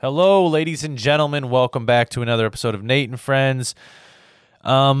Hello, ladies and gentlemen. Welcome back to another episode of Nate and Friends.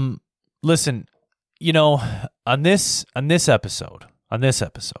 Listen, on this episode,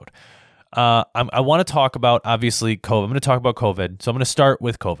 I want to talk about obviously COVID. I'm going to talk about COVID. So I'm going to start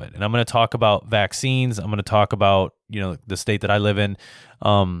with COVID, and I'm going to talk about vaccines. I'm going to talk about the state that I live in,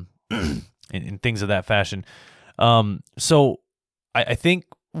 and things of that fashion. So I think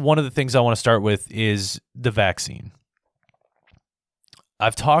one of the things I want to start with is the vaccine.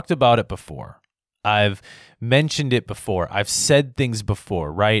 I've talked about it before. I've mentioned it before. I've said things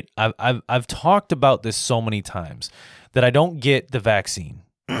before, right? I've talked about this so many times that I don't get the vaccine.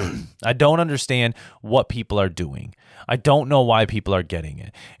 I don't understand what people are doing. I don't know why people are getting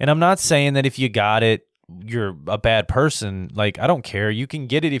it. And I'm not saying that if you got it, you're a bad person. Like, I don't care. You can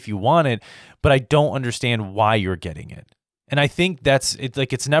get it if you want it, but I don't understand why you're getting it. And I think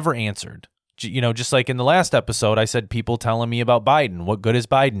it's never answered. Just like in the last episode, I said people telling me about Biden. What good has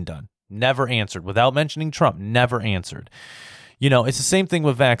Biden done? Never answered. Without mentioning Trump, never answered. It's the same thing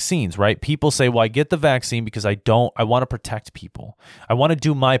with vaccines, right? People say, well, I get the vaccine because I want to protect people. I want to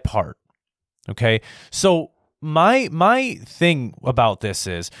do my part. Okay. So my thing about this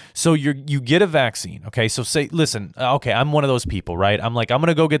is, so you get a vaccine. Okay. So listen, okay, I'm one of those people, right? I'm like, I'm going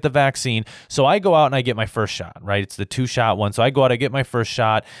to go get the vaccine. So I go out and I get my first shot, right? It's the 2-shot one. So I go out, I get my first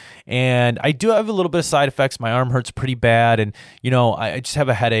shot, and I do have a little bit of side effects. My arm hurts pretty bad. And, I just have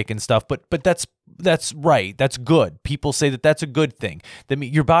a headache and stuff, but that's right. That's good. People say that that's a good thing. That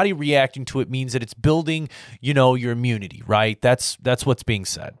your body reacting to it means that it's building, your immunity, right? That's what's being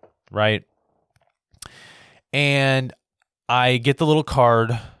said, right? And I get the little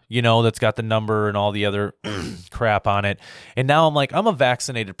card, that's got the number and all the other crap on it. And now I'm like, I'm a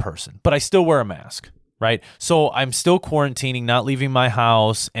vaccinated person, but I still wear a mask, right? So I'm still quarantining, not leaving my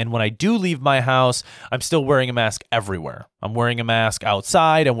house. And when I do leave my house, I'm still wearing a mask everywhere. I'm wearing a mask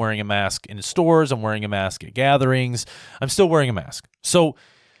outside. I'm wearing a mask in stores. I'm wearing a mask at gatherings. I'm still wearing a mask. So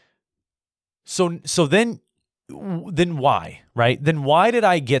then why, right? Then why did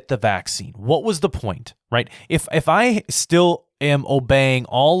I get the vaccine? What was the point, right? If I still am obeying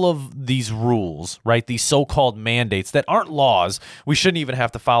all of these rules, right? These so-called mandates that aren't laws, we shouldn't even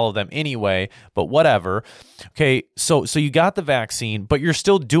have to follow them anyway, but whatever. Okay, so you got the vaccine, but you're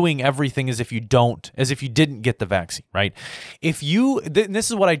still doing everything as if you didn't get the vaccine, right? This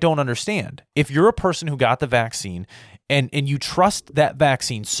is what I don't understand. If you're a person who got the vaccine and you trust that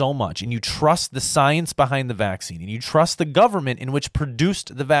vaccine so much, and you trust the science behind the vaccine, and you trust the government in which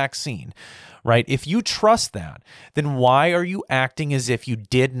produced the vaccine, right? If you trust that, then why are you acting as if you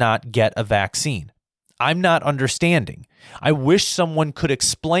did not get a vaccine? I'm not understanding. I wish someone could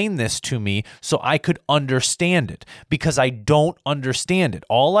explain this to me so I could understand it, because I don't understand it.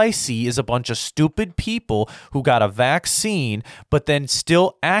 All I see is a bunch of stupid people who got a vaccine, but then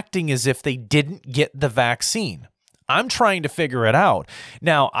still acting as if they didn't get the vaccine. I'm trying to figure it out.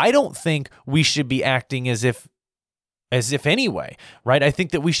 Now, I don't think we should be acting as if anyway, right? I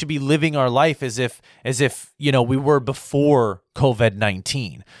think that we should be living our life as if we were before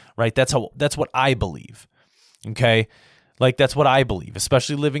COVID-19, right? That's what I believe. Okay? Like, that's what I believe,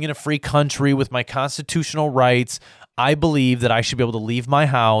 especially living in a free country with my constitutional rights. I believe that I should be able to leave my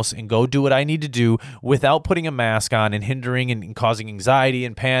house and go do what I need to do without putting a mask on and hindering and causing anxiety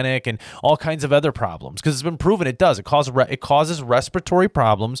and panic and all kinds of other problems. Because it's been proven it does. It causes respiratory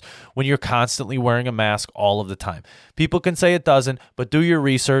problems when you're constantly wearing a mask all of the time. People can say it doesn't, but do your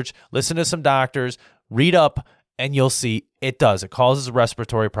research, listen to some doctors, read up, and you'll see it does. It causes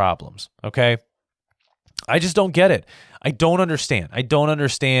respiratory problems, okay? I just don't get it. I don't understand. I don't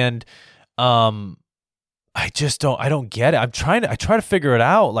get it. I try to figure it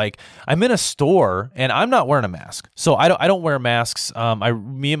out. Like, I'm in a store and I'm not wearing a mask. So I don't wear masks.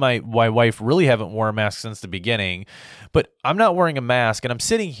 Me and my wife really haven't worn a mask since the beginning, but I'm not wearing a mask, and I'm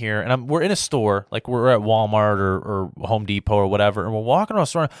sitting here and we're in a store, like we're at Walmart or Home Depot or whatever. And we're walking around the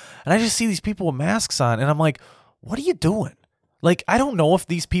store and I just see these people with masks on, and I'm like, what are you doing? Like, I don't know if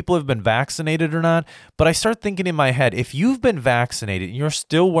these people have been vaccinated or not, but I start thinking in my head, if you've been vaccinated and you're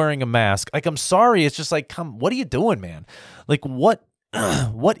still wearing a mask, like, I'm sorry, it's just like, what are you doing, man? Like, what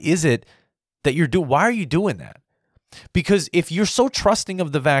is it that you're doing? Why are you doing that? Because if you're so trusting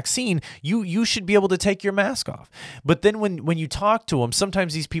of the vaccine, you should be able to take your mask off. But then when you talk to them,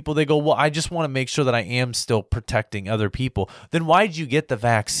 sometimes these people, they go, well, I just want to make sure that I am still protecting other people. Then why did you get the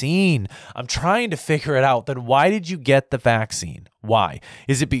vaccine? I'm trying to figure it out. Then why did you get the vaccine? Why?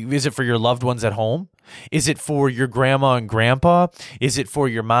 Is it for your loved ones at home? Is it for your grandma and grandpa? Is it for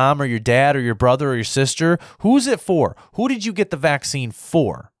your mom or your dad or your brother or your sister? Who's it for? Who did you get the vaccine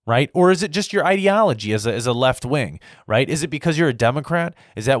for? right? Or is it just your ideology as a left wing, right? Is it because you're a Democrat?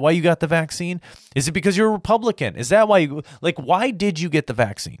 Is that why you got the vaccine? Is it because you're a Republican? Is that why why did you get the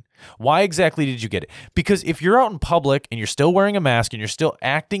vaccine? Why exactly did you get it? Because if you're out in public and you're still wearing a mask and you're still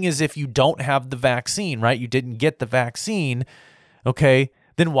acting as if you don't have the vaccine, right? You didn't get the vaccine, okay?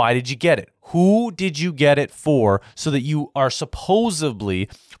 Then why did you get it? Who did you get it for so that you are supposedly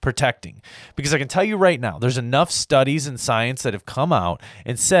protecting? Because I can tell you right now, there's enough studies and science that have come out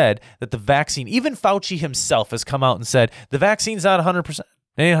and said that the vaccine, even Fauci himself has come out and said, the vaccine's not 100%. It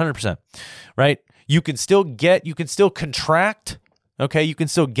ain't 100%, right? You can still contract, okay? You can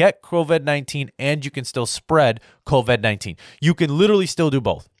still get COVID-19 and you can still spread COVID-19. You can literally still do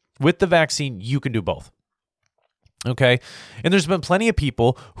both. With the vaccine, you can do both. Okay. And there's been plenty of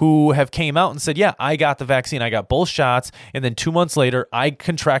people who have came out and said, yeah, I got the vaccine. I got both shots. And then 2 months later, I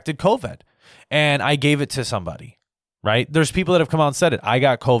contracted COVID and I gave it to somebody, right? There's people that have come out and said it. I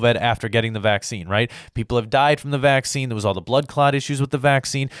got COVID after getting the vaccine, right? People have died from the vaccine. There was all the blood clot issues with the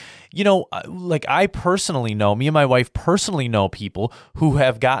vaccine. You know, like I personally know, me and my wife personally know people who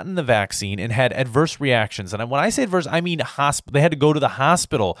have gotten the vaccine and had adverse reactions. And when I say adverse, I mean they had to go to the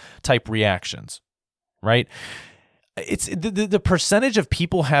hospital type reactions, right? It's the percentage of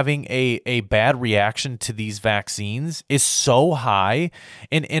people having a bad reaction to these vaccines is so high.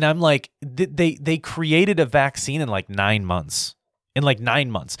 And I'm like, they created a vaccine in like 9 months. In 9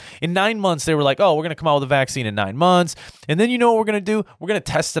 months, they were like, oh, we're going to come out with a vaccine in 9 months. And then you know what we're going to do? We're going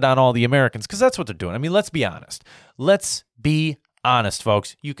to test it on all the Americans because that's what they're doing. I mean, let's be honest. Let's be honest,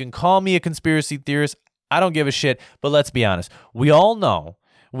 folks. You can call me a conspiracy theorist. I don't give a shit. But let's be honest. We all know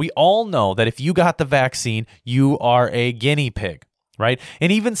that if you got the vaccine, you are a guinea pig, right?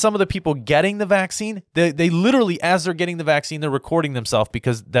 And even some of the people getting the vaccine, they literally, as they're getting the vaccine, they're recording themselves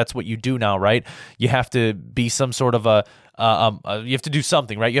because that's what you do now, right? You have to be some sort of you have to do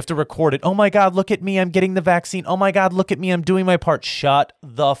something, right? You have to record it. Oh my God, look at me. I'm getting the vaccine. Oh my God, look at me. I'm doing my part. Shut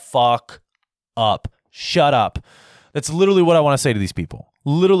the fuck up. Shut up. That's literally what I want to say to these people.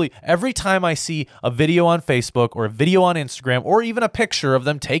 Literally, every time I see a video on Facebook or a video on Instagram or even a picture of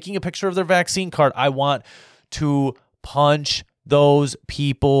them taking a picture of their vaccine card, I want to punch those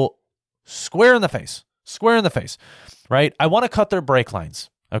people square in the face, right? I want to cut their brake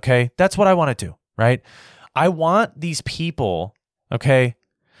lines, okay? That's what I want to do, right? I want these people, okay?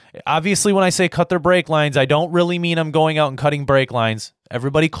 Obviously, when I say cut their brake lines, I don't really mean I'm going out and cutting brake lines.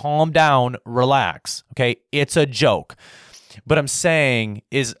 Everybody calm down, relax, okay? It's a joke. But I'm saying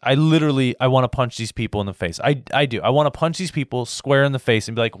is I want to punch these people in the face. I do. I want to punch these people square in the face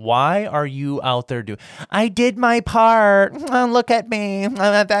and be like, why are you out there doing? I did my part. Oh, look at me. I'm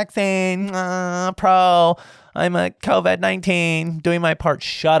a vaccine pro. I'm a COVID-19 doing my part.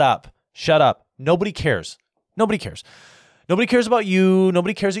 Shut up. Nobody cares. Nobody cares about you.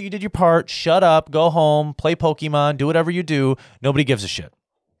 Nobody cares that you did your part. Shut up. Go home. Play Pokemon. Do whatever you do. Nobody gives a shit.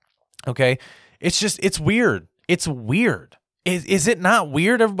 Okay? It's weird. It's weird. Is it not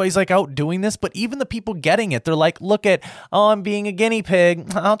weird? Everybody's like out doing this, but even the people getting it, they're like, look at, oh, I'm being a guinea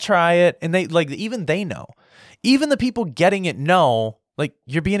pig. I'll try it. And they know. Even the people getting it know, like,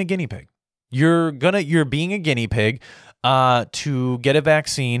 you're being a guinea pig. You're being a guinea pig to get a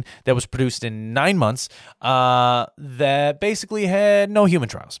vaccine that was produced in 9 months that basically had no human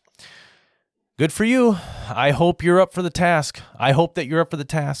trials. Good for you. I hope you're up for the task.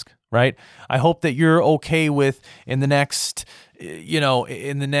 Right? I hope that you're okay with in the next 5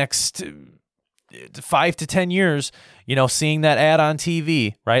 to 10 years, seeing that ad on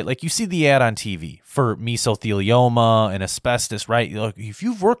TV, right? Like you see the ad on TV for mesothelioma and asbestos, right? Like if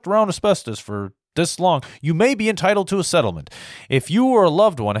you've worked around asbestos for this long, you may be entitled to a settlement. If you or a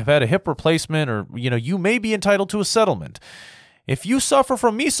loved one have had a hip replacement or, you may be entitled to a settlement. If you suffer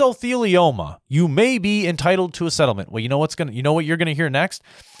from mesothelioma, you may be entitled to a settlement. Well, you know what you're going to hear next?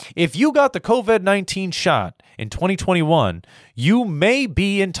 If you got the COVID-19 shot in 2021, you may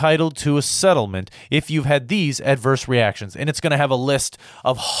be entitled to a settlement if you've had these adverse reactions. And it's going to have a list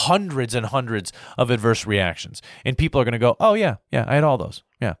of hundreds and hundreds of adverse reactions. And people are going to go, oh, yeah, I had all those.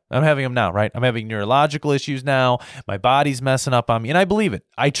 Yeah, I'm having them now, right? I'm having neurological issues now. My body's messing up on me. And I believe it.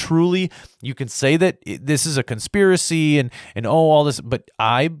 You can say that this is a conspiracy and all this, but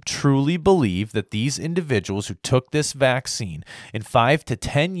I truly believe that these individuals who took this vaccine in 5 to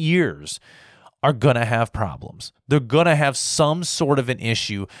 10 years are going to have problems. They're going to have some sort of an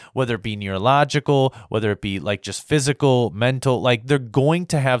issue, whether it be neurological, whether it be like just physical, mental, like they're going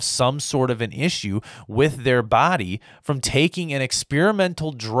to have some sort of an issue with their body from taking an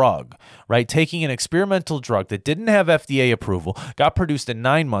experimental drug, right? Taking an experimental drug that didn't have FDA approval, got produced in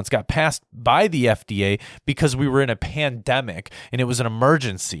 9 months, got passed by the FDA because we were in a pandemic and it was an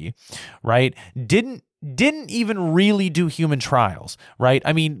emergency, right? Didn't even really do human trials, right?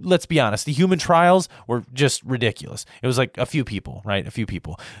 I mean, let's be honest. The human trials were just ridiculous. It was like a few people, right? A few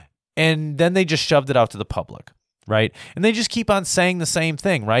people. And then they just shoved it out to the public, right? And they just keep on saying the same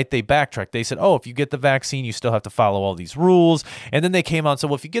thing, right? They backtrack. They said, oh, if you get the vaccine, you still have to follow all these rules. And then they came out and said,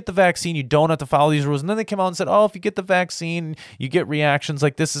 well, if you get the vaccine, you don't have to follow these rules. And then they came out and said, oh, if you get the vaccine, you get reactions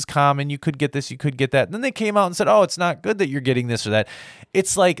like this is common. You could get this, you could get that. And then they came out and said, oh, it's not good that you're getting this or that.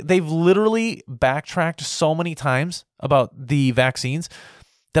 It's like they've literally backtracked so many times about the vaccines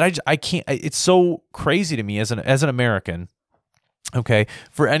that I can't. It's so crazy to me as an American. Okay,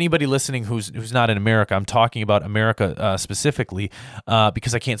 for anybody listening who's not in America, I'm talking about America specifically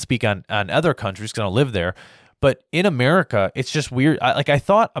because I can't speak on other countries because I don't live there. But in America, it's just weird. I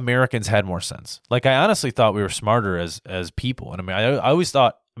thought Americans had more sense. Like I honestly thought we were smarter as people. And I always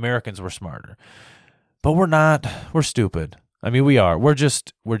thought Americans were smarter, but we're not. We're stupid. I mean, we are. We're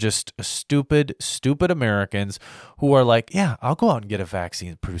just stupid Americans who are like, yeah, I'll go out and get a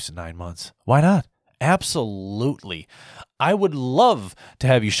vaccine produced in 9 months. Why not? Absolutely. I would love to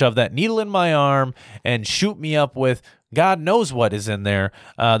have you shove that needle in my arm and shoot me up with God knows what is in there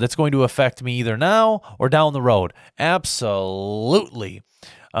that's going to affect me either now or down the road. Absolutely.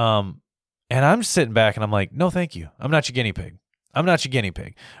 And I'm sitting back and I'm like, no, thank you. I'm not your guinea pig. I'm not your guinea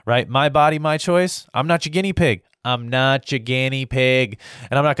pig, right? My body, my choice. I'm not your guinea pig. I'm not your guinea pig.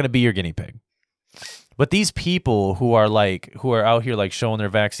 And I'm not going to be your guinea pig. But these people who are out here like showing their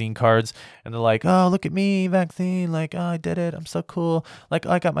vaccine cards and they're like, oh, look at me, vaccine. Like, oh, I did it. I'm so cool. Like,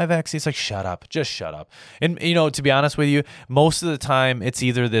 I got my vaccine. It's like, shut up. Just shut up. And, to be honest with you, most of the time it's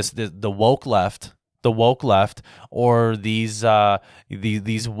either the woke left, or these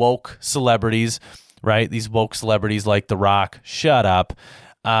woke celebrities, right? These woke celebrities like The Rock, shut up.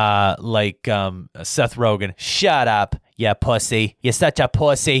 Seth Rogen, shut up, you pussy. You're such a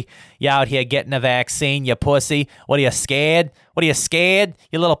pussy. You out here getting a vaccine, you pussy. What are you scared?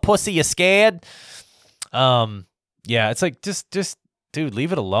 You little pussy, you scared? Yeah, it's like just dude,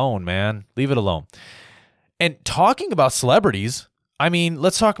 leave it alone, man. Leave it alone. And talking about celebrities, I mean,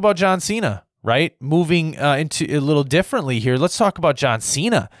 let's talk about John Cena, right? Moving into a little differently here. Let's talk about John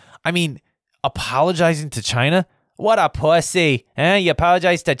Cena. I mean, apologizing to China. What a pussy. Huh? You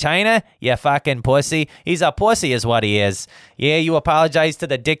apologize to China? You fucking pussy. He's a pussy is what he is. Yeah, you apologize to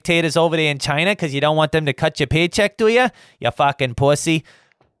the dictators over there in China because you don't want them to cut your paycheck, do you? You fucking pussy.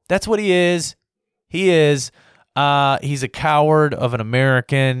 That's what he is. He is. He's a coward of an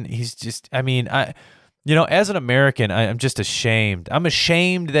American. He's just, I mean, as an American, I'm just ashamed. I'm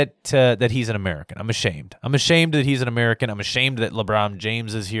ashamed that he's an American. I'm ashamed. I'm ashamed that he's an American. I'm ashamed that LeBron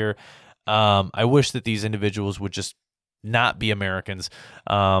James is here. I wish that these individuals would just not be Americans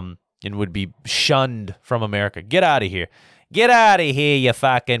and would be shunned from America. Get out of here. Get out of here, you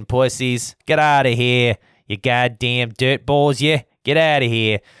fucking pussies. Get out of here, you goddamn dirtballs. Yeah, get out of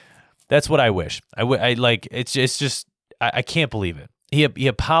here. That's what I wish. It's just I can't believe it. He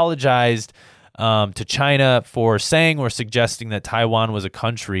apologized to China for saying or suggesting that Taiwan was a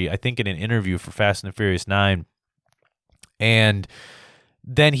country, I think in an interview for Fast and the Furious 9. And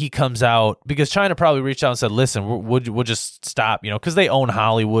then he comes out because China probably reached out and said, listen, we'll just stop, because they own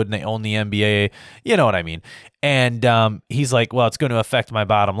Hollywood and they own the NBA. You know what I mean? And he's like, well, it's going to affect my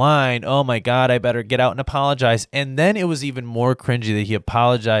bottom line. Oh, my God, I better get out and apologize. And then it was even more cringy that he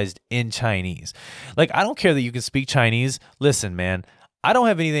apologized in Chinese. Like, I don't care that you can speak Chinese. Listen, man, I don't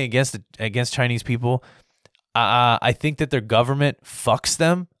have anything against Chinese people. I think that their government fucks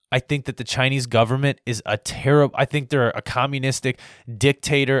them. I think that the Chinese government is I think they're a communistic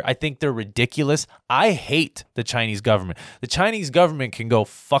dictator. I think they're ridiculous. I hate the Chinese government. The Chinese government can go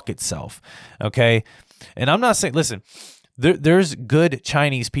fuck itself, okay? And I'm not saying, listen, there's good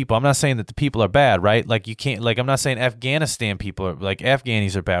Chinese people. I'm not saying that the people are bad, right? Like you can't, like I'm not saying Afghanistan people are, like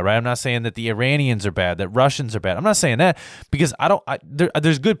Afghanis are bad, right? I'm not saying that the Iranians are bad, that Russians are bad. I'm not saying that because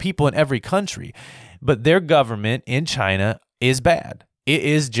there's good people in every country, but their government in China is bad. It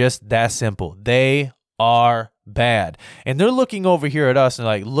is just that simple. They are bad. And they're looking over here at us and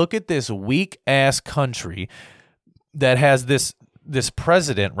like, look at this weak ass country that has this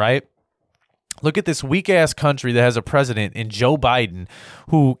president, right? Look at this weak ass country that has a president in Joe Biden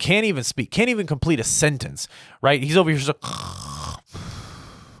who can't even speak, can't even complete a sentence, right? He's over here just like,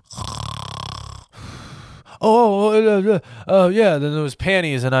 yeah. Then there was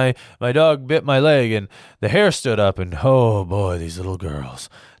panties, and my dog bit my leg, and the hair stood up, and oh boy, these little girls.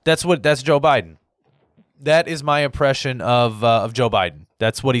 That's Joe Biden. That is my impression of Joe Biden.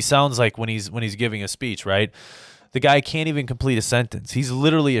 That's what he sounds like when he's giving a speech, right? The guy can't even complete a sentence. He's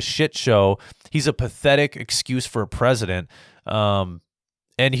literally a shit show. He's a pathetic excuse for a president. And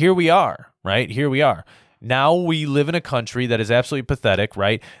here we are, right? Here we are. Now we live in a country that is absolutely pathetic,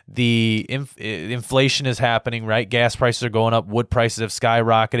 right? The inflation is happening, right? Gas prices are going up. Wood prices have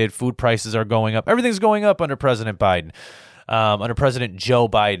skyrocketed. Food prices are going up. Everything's going up under President Biden. Under President Joe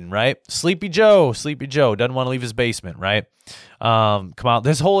Biden, right? Sleepy Joe doesn't want to leave his basement, right? Come on,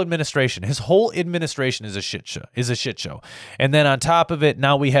 his whole administration is a shit show. And then on top of it,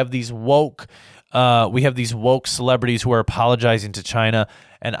 now we have these woke celebrities who are apologizing to China.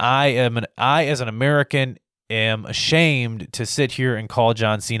 And I, as an American, am ashamed to sit here and call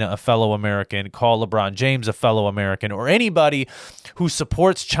John Cena a fellow American, call LeBron James a fellow American, or anybody who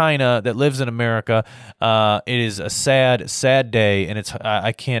supports China that lives in America. It is a sad, sad day, and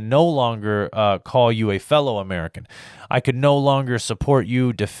I can no longer call you a fellow American. I could no longer support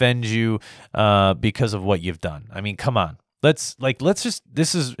you, defend you because of what you've done. I mean, come on. It's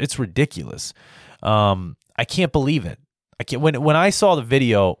ridiculous. I can't believe it. When I saw the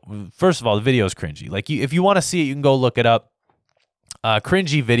video, first of all, the video is cringy. Like, if you want to see it, you can go look it up.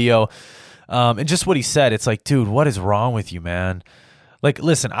 Cringy video. And just what he said, it's like, dude, what is wrong with you, man? Like,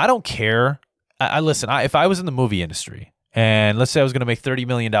 listen, I don't care. If I was in the movie industry, and let's say I was going to make $30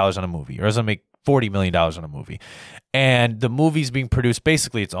 million on a movie, or I was going to make $40 million on a movie, and the movie's being produced,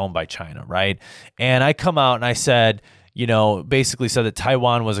 basically it's owned by China, right? And I come out and I said, basically said that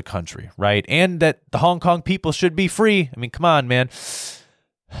Taiwan was a country, right? And that the Hong Kong people should be free. I mean, come on, man.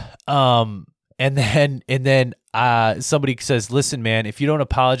 And then somebody says, listen, man, if you don't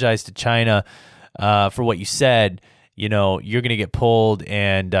apologize to China for what you said, you're going to get pulled,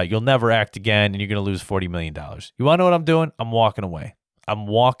 and you'll never act again, and you're going to lose $40 million. You want to know what I'm doing? I'm walking away. I'm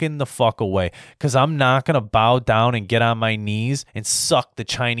walking the fuck away, because I'm not going to bow down and get on my knees and suck the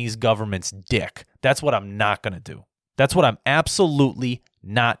Chinese government's dick. That's what I'm not going to do. That's what I'm absolutely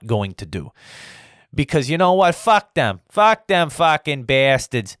not going to do. Because you know what? Fuck them. Fuck them fucking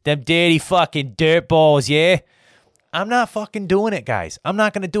bastards. Them dirty fucking dirtballs, yeah? I'm not fucking doing it, guys. I'm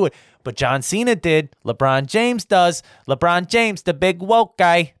not going to do it. But John Cena did. LeBron James does. LeBron James, the big woke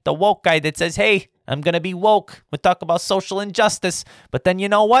guy. The woke guy that says, hey, I'm going to be woke. We talk about social injustice. But then you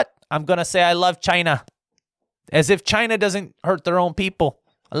know what? I'm going to say I love China. As if China doesn't hurt their own people.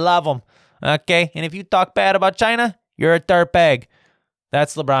 I love them. Okay? And if you talk bad about China, you're a dirtbag.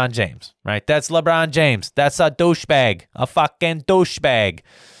 That's LeBron James, right? That's LeBron James. That's a douchebag. A fucking douchebag.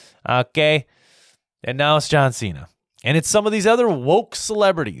 Okay? And now it's John Cena. And it's some of these other woke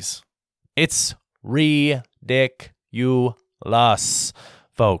celebrities. It's ridiculous,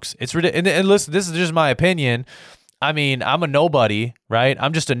 folks. It's ridiculous. And listen, this is just my opinion. I mean, I'm a nobody, right?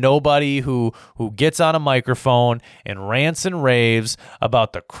 I'm just a nobody who gets on a microphone and rants and raves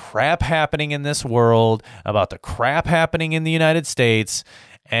about the crap happening in this world, about the crap happening in the United States.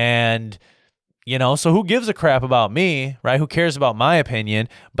 And, so who gives a crap about me, right? Who cares about my opinion?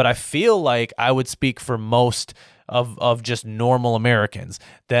 But I feel like I would speak for most of just normal Americans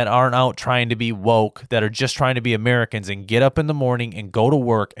that aren't out trying to be woke, that are just trying to be Americans and get up in the morning and go to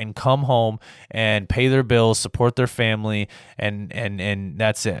work and come home and pay their bills, support their family, and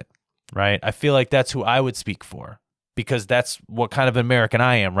that's it, right? I feel like that's who I would speak for, because that's what kind of American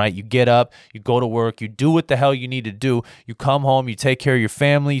I am, right? You get up, you go to work, you do what the hell you need to do, you come home, you take care of your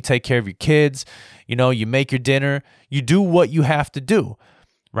family, you take care of your kids, you make your dinner, you do what you have to do,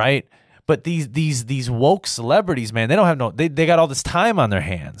 right? But these woke celebrities, man, they don't have they got all this time on their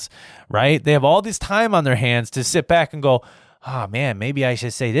hands, right? They have all this time on their hands to sit back and go, oh man, maybe I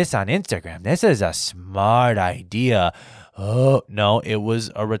should say this on Instagram. This is a smart idea. Oh, no, it was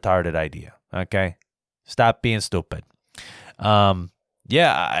a retarded idea. Okay? Stop being stupid. I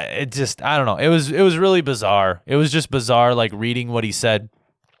don't know. It was really bizarre. It was just bizarre, like, reading what he said,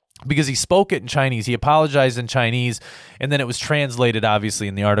 because he spoke it in Chinese. He apologized in Chinese, and then it was translated, obviously,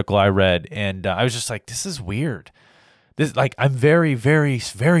 in the article I read. And I was just like, this is weird. I'm very, very,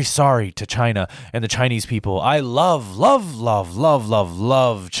 very sorry to China and the Chinese people. I love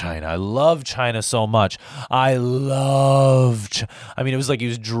China. I love China so much. I mean, it was like he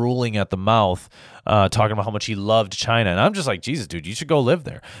was drooling at the mouth, talking about how much he loved China. And I'm just like, Jesus, dude, you should go live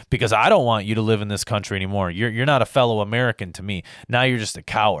there, because I don't want you to live in this country anymore. You're not a fellow American to me. Now you're just a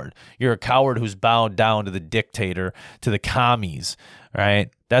coward. You're a coward who's bowed down to the dictator, to the commies, right?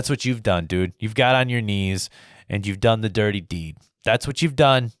 That's what you've done, dude. You've got on your knees and you've done the dirty deed. That's what you've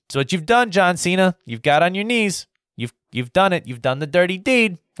done. It's what you've done, John Cena. You've got on your knees. You've done it. You've done the dirty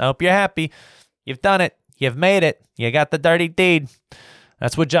deed. I hope you're happy. You've done it. You've made it. You got the dirty deed.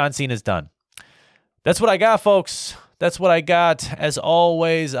 That's what John Cena's done. That's what I got, folks. That's what I got. As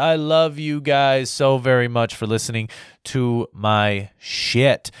always, I love you guys so very much for listening to my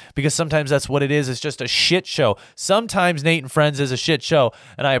shit. Because sometimes that's what it is. It's just a shit show. Sometimes Nate and Friends is a shit show.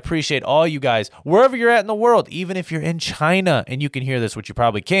 And I appreciate all you guys, wherever you're at in the world, even if you're in China and you can hear this, which you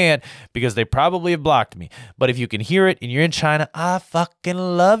probably can't because they probably have blocked me. But if you can hear it and you're in China, I fucking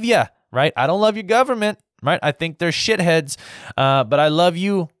love you, right? I don't love your government, right? I think they're shitheads, but I love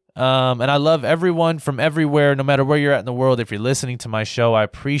you. And I love everyone from everywhere, no matter where you're at in the world. If you're listening to my show, I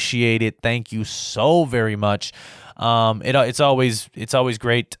appreciate it. Thank you so very much. It's always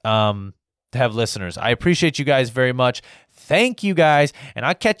great to have listeners. I appreciate you guys very much. Thank you guys, and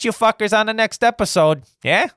I'll catch you fuckers on the next episode. Yeah?